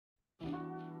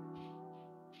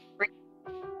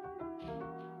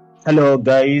Hello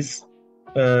guys,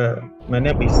 my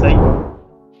name is Sai.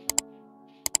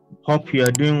 Hope you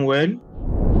are doing well.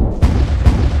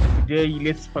 Today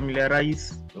let's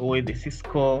familiarize with the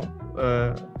Cisco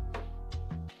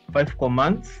 5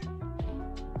 commands.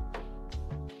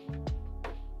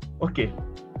 Okay,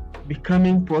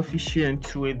 becoming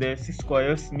proficient with the Cisco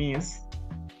IOS means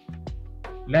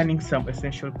learning some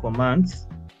essential commands.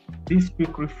 This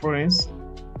quick reference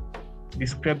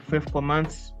describes 5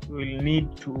 commands we'll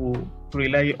need to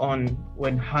rely on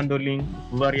when handling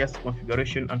various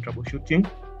configuration and troubleshooting.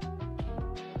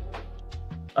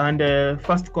 And the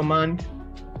first command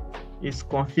is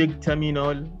config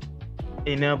terminal,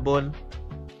 enable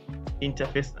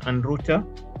interface and router.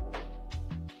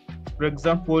 For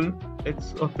example,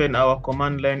 let's open our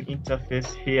command line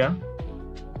interface here.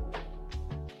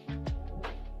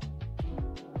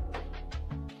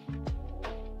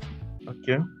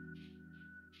 Okay.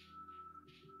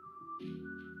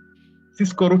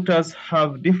 Cisco routers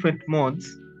have different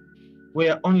modes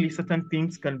where only certain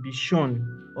things can be shown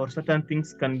or certain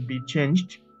things can be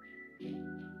changed.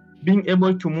 Being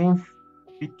able to move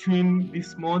between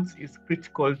these modes is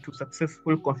critical to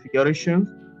successful configuration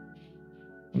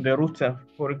on the router.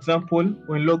 For example,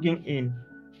 when logging in,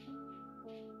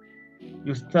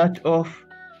 you start off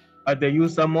at the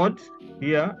user mode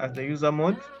here as the user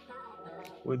mode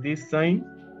with this sign.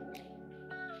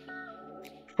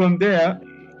 From there,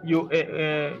 you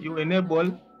enable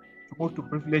to go to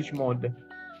privilege mode.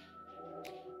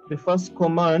 The first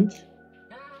command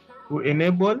will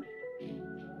enable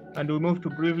and we move to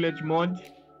privilege mode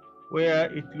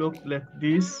where it looks like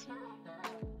this.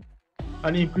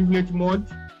 And in privilege mode,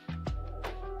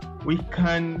 we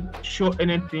can show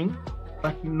anything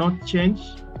but not change,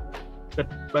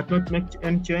 but not make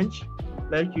any change.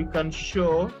 Like you can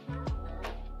show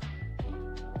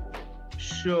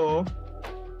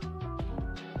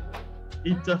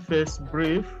interface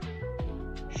brief,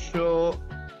 show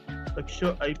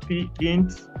IP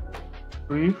int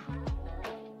brief.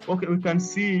 Okay, we can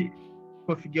see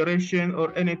configuration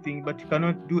or anything, but you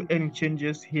cannot do any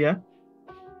changes here.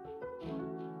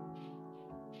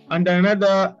 And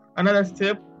another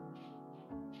step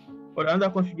or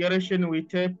another configuration, we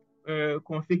type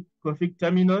config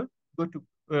terminal, go to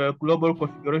global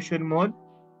configuration mode,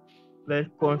 like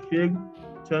config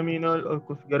terminal or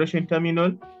configuration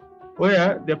terminal,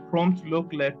 where the prompt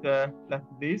look like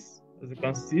this, as you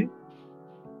can see.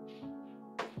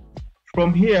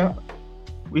 From here,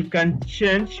 we can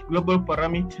change global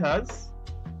parameters.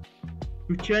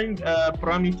 To change a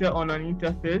parameter on an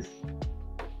interface,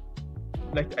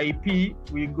 like IP,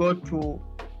 we go to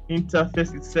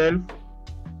interface itself.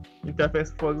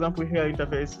 Interface, for example, here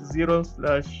interface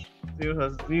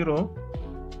 0/0/0.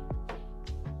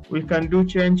 We can do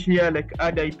change here, like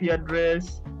add IP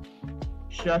address,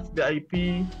 shut the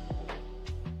IP,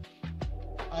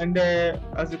 and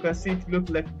as you can see, it looks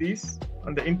like this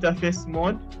on the interface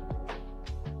mode.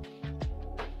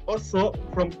 Also,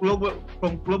 from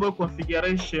global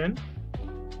configuration,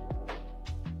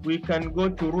 we can go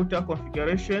to router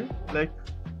configuration, like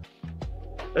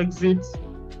exit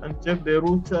and check the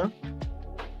router.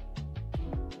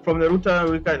 From the router,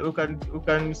 we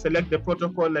can select the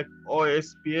protocol like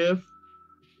OSPF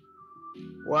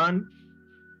 1.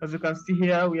 As you can see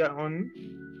here, we are on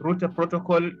router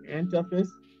protocol interface.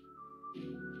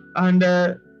 And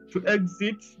to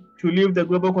exit, to leave the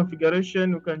global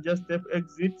configuration, you can just type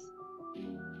exit,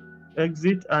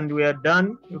 and we are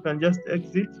done. You can just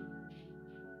exit.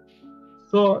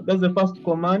 So that's the first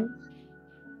command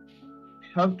you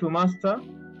have to master.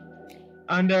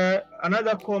 And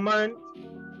another command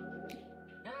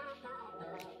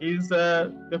is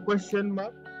the question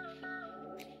mark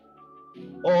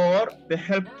or the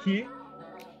help key.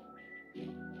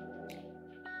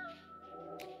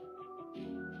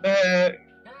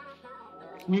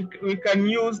 We can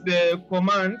use this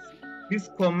command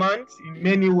in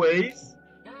many ways.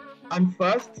 And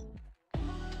first,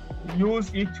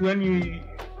 use it when you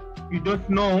don't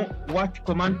know what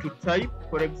command to type.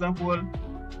 For example,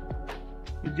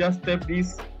 you just type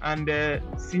this and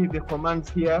see the commands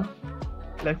here.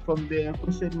 Like from the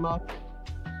question mark,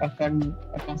 I can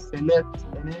select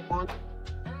enable.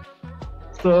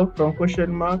 So from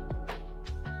question mark,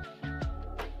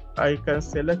 I can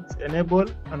select enable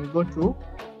and go to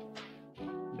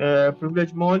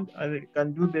privilege mode. I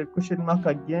can do the question mark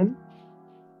again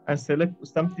and select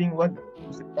something what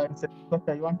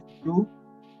I want to do.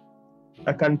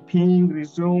 I can ping,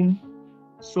 resume.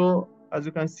 So as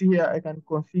you can see here, I can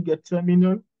configure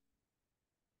terminal,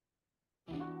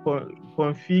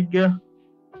 configure,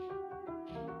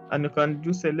 and you can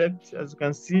do select, as you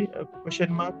can see, a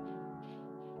question mark.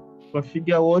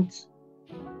 configure what?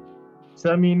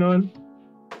 Terminal.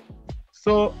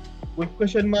 So with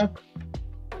question mark,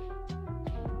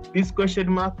 this question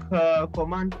mark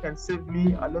command can save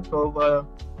me a lot of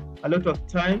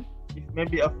time if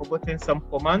maybe I've forgotten some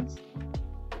commands.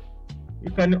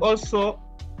 You can also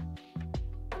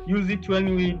use it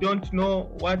when we don't know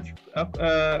what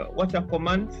a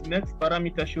command's next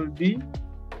parameter should be.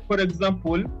 For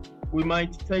example, we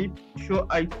might type show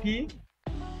IP.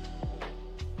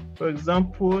 For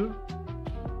example,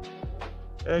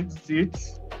 exit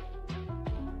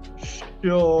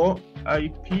show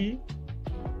IP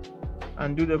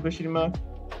and do the question mark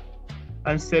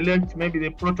and select maybe the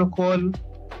protocol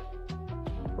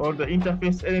or the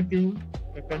interface, anything.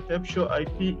 I can type show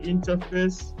IP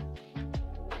interface.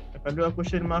 I can do a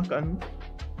question mark and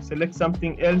select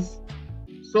something else.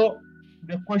 So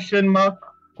the question mark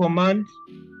command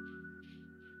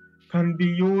can be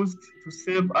used to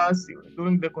save us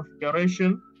during the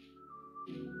configuration.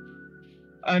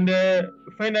 And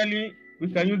finally, we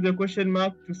can use the question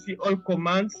mark to see all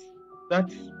commands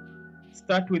that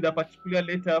start with a particular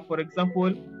letter. For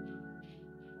example,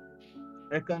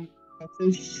 I can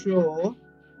say show,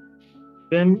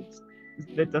 then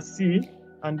letter C,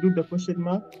 and do the question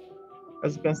mark.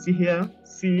 As you can see here,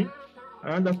 C.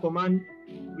 Another command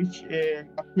which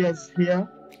appears here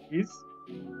is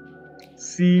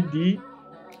CDP.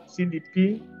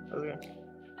 Okay.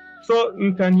 So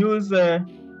you can use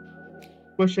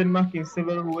question mark in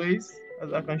several ways,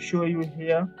 as I can show you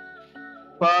here.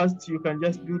 First, you can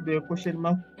just do the question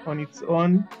mark on its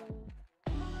own.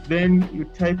 Then you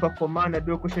type a command and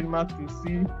do a question mark to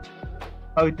see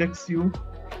how it takes you.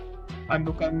 And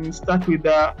you can start with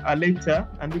a letter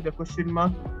and do the question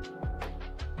mark.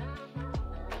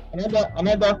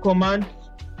 Another command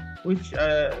which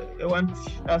I want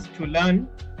us to learn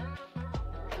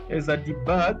is a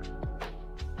debug.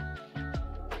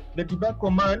 The debug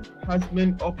command has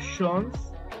many options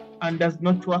and does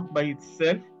not work by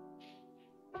itself.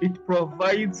 It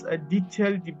provides a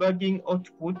detailed debugging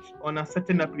output on a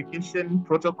certain application,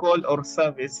 protocol, or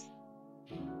service.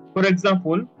 For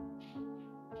example,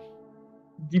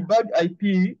 debug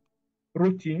IP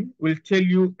routing will tell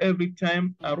you every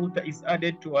time a router is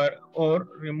added to or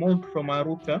removed from a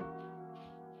router.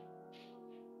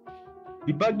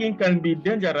 Debugging can be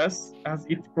dangerous as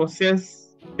it process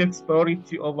takes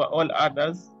priority over all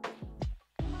others.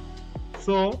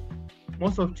 So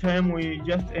most of the time we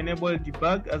just enable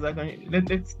debug. As I can,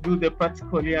 let's do the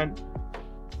practical here.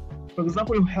 For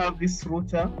example, we have this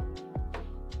router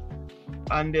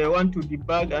and I want to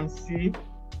debug and see,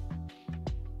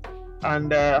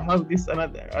 and have this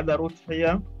other router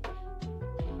here.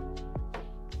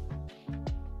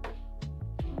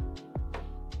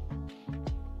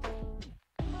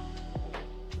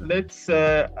 Let's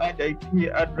add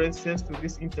IP addresses to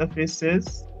these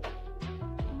interfaces,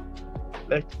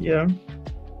 like here.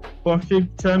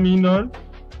 Config terminal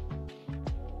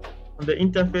on the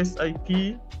interface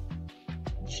IP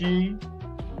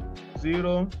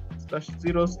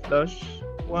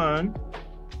G0/0/1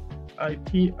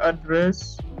 IP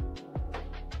address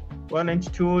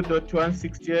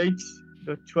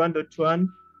 192.168.1.1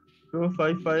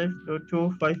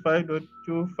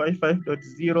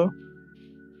 255.255.255.0.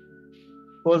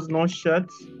 Pause no shut.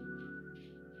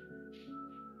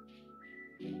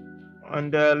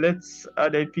 And let's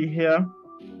add IP here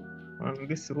on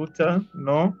this router.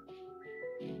 No.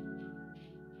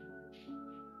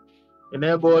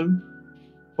 Enable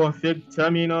config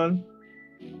terminal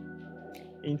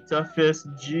interface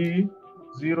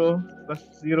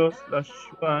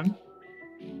G0/0/1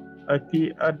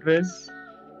 IP address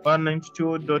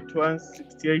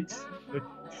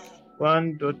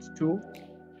 192.168.1.2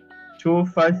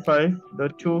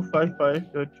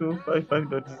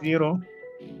 255.255.255.0.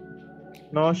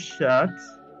 No shut.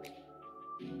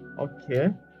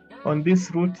 Okay. On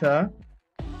this router,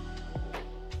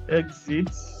 exit.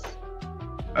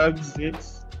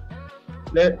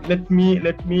 Let me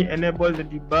enable the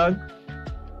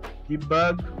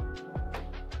debug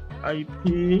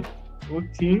IP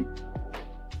routing,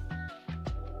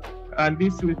 and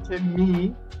this will tell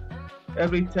me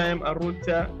every time a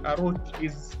route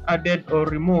is added or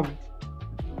removed.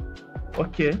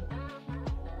 Okay.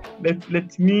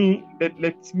 Let me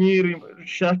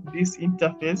shut this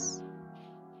interface.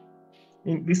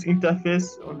 In this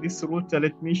interface on this router,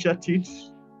 let me shut it.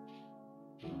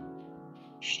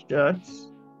 Shut.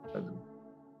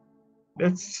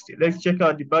 Let's check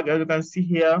out debug. As you can see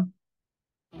here,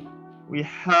 we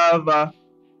have a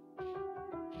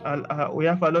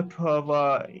lot of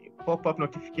pop-up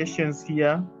notifications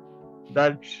here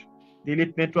that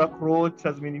delete network route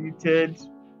has been deleted,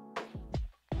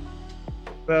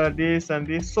 this and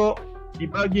this. So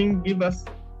debugging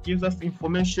gives us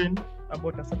information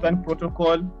about a certain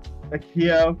protocol. Like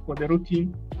here for the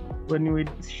routing, when we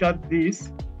shut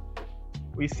this,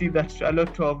 we see that a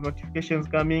lot of notifications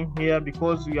coming here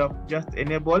because we have just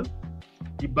enabled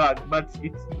debug, but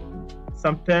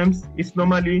sometimes it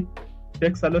normally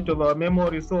takes a lot of our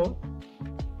memory, so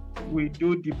we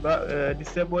do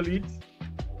disable it.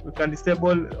 We can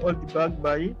disable all debug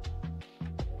by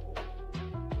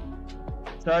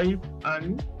type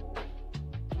and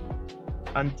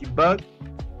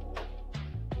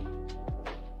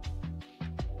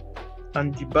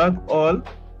debug all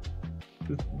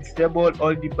to disable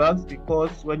all debugs,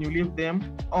 because when you leave them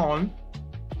on,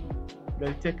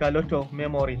 they'll take a lot of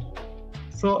memory.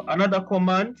 So another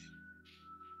command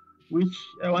which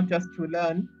I want us to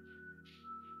learn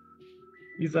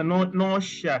is a no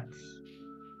shut.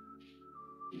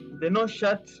 The no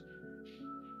shut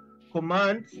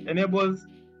command enables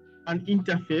an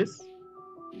interface.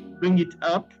 Bring it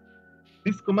up.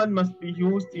 This command must be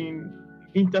used in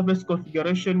interface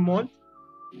configuration mode.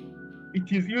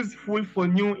 It is useful for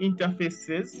new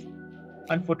interfaces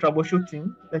and for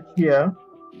troubleshooting, like here,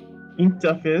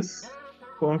 interface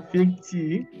config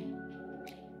T,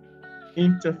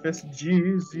 interface G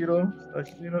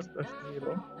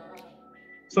 0/0/0.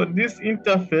 So this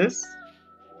interface,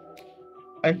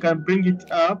 I can bring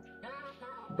it up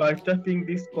by typing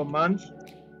this command,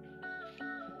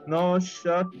 no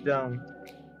shutdown.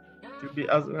 To be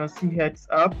as you can see here, it's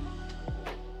up.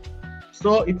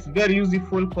 So it's very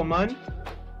useful command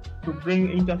to bring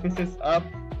interfaces up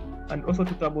and also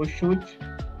to troubleshoot.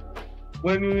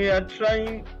 When we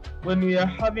are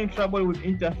having trouble with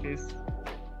interface,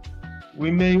 we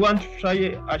may want to try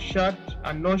a shut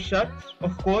and no shut.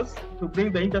 Of course, to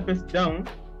bring the interface down,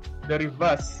 the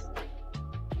reverse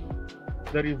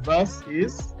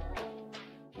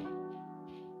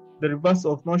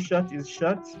of no shut is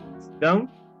shut, it's down.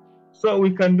 So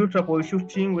we can do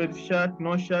troubleshooting with shut,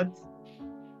 no shut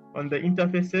on the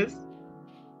interfaces.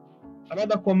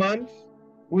 Another command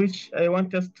which I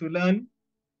want us to learn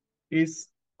is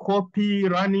copy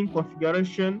running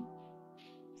configuration,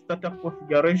 startup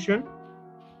configuration.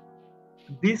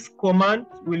 This command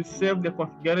will save the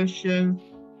configuration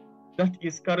that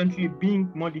is currently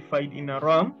being modified in a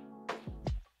RAM.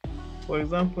 For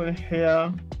example,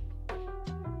 here,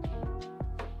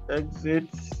 exit,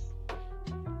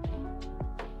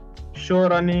 show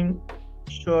running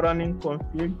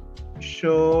config,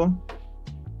 show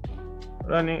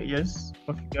running, yes,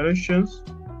 configurations.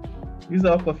 These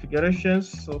are configurations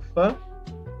so far.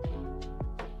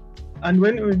 And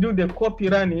when we do the copy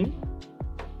running,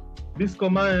 this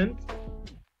command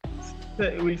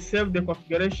will save the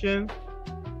configuration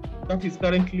that is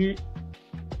currently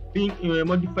being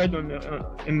modified on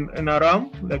in a RAM,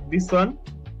 like this one.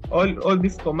 All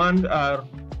these commands are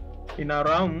in a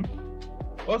RAM,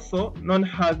 also known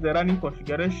as the running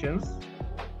configurations.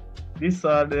 These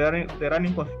are the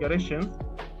running configurations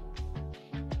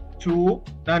to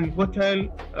non-volatile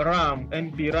RAM,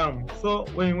 NVRAM. So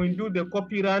when we do the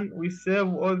copy run, we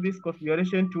save all this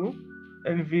configuration to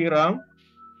NVRAM.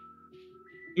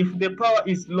 If the power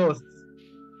is lost,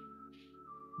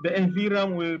 the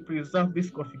NVRAM will preserve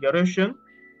this configuration.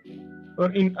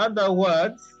 Or in other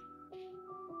words,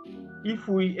 if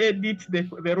we edit the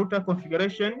router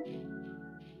configuration,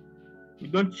 we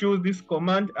don't choose this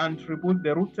command and reboot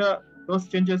the router, those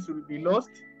changes will be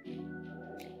lost.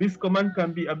 This command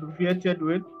can be abbreviated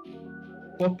with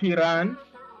copy run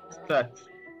start.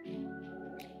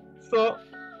 So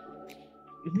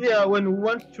here, when we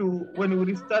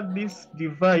restart this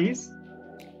device,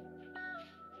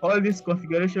 all this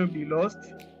configuration will be lost,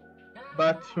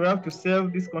 but we have to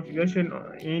save this configuration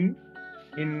in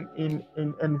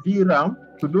NVRAM.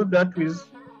 To do that, we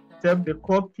save the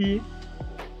copy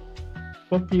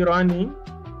running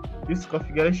these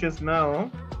configurations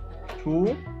now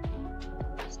to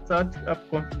start up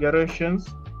configurations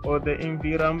or the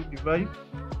NVRAM device.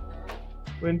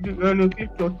 When you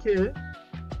click OK, you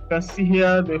can see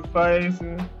here the files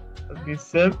has been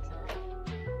saved.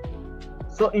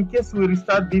 So in case we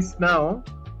restart this now,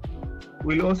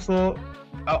 we'll also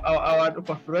our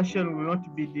configuration will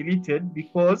not be deleted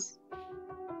because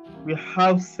we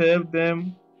have saved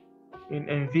them in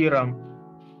NVRAM.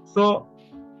 So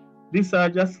these are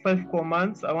just 5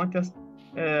 commands I wanted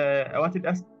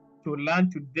us to learn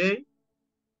today.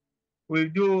 We'll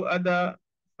do other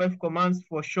 5 commands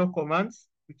for show commands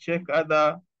to check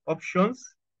other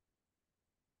options.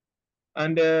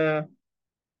 And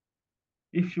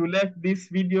if you like this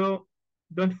video,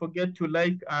 don't forget to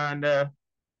like and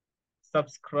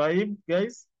subscribe,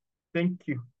 guys. Thank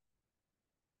you.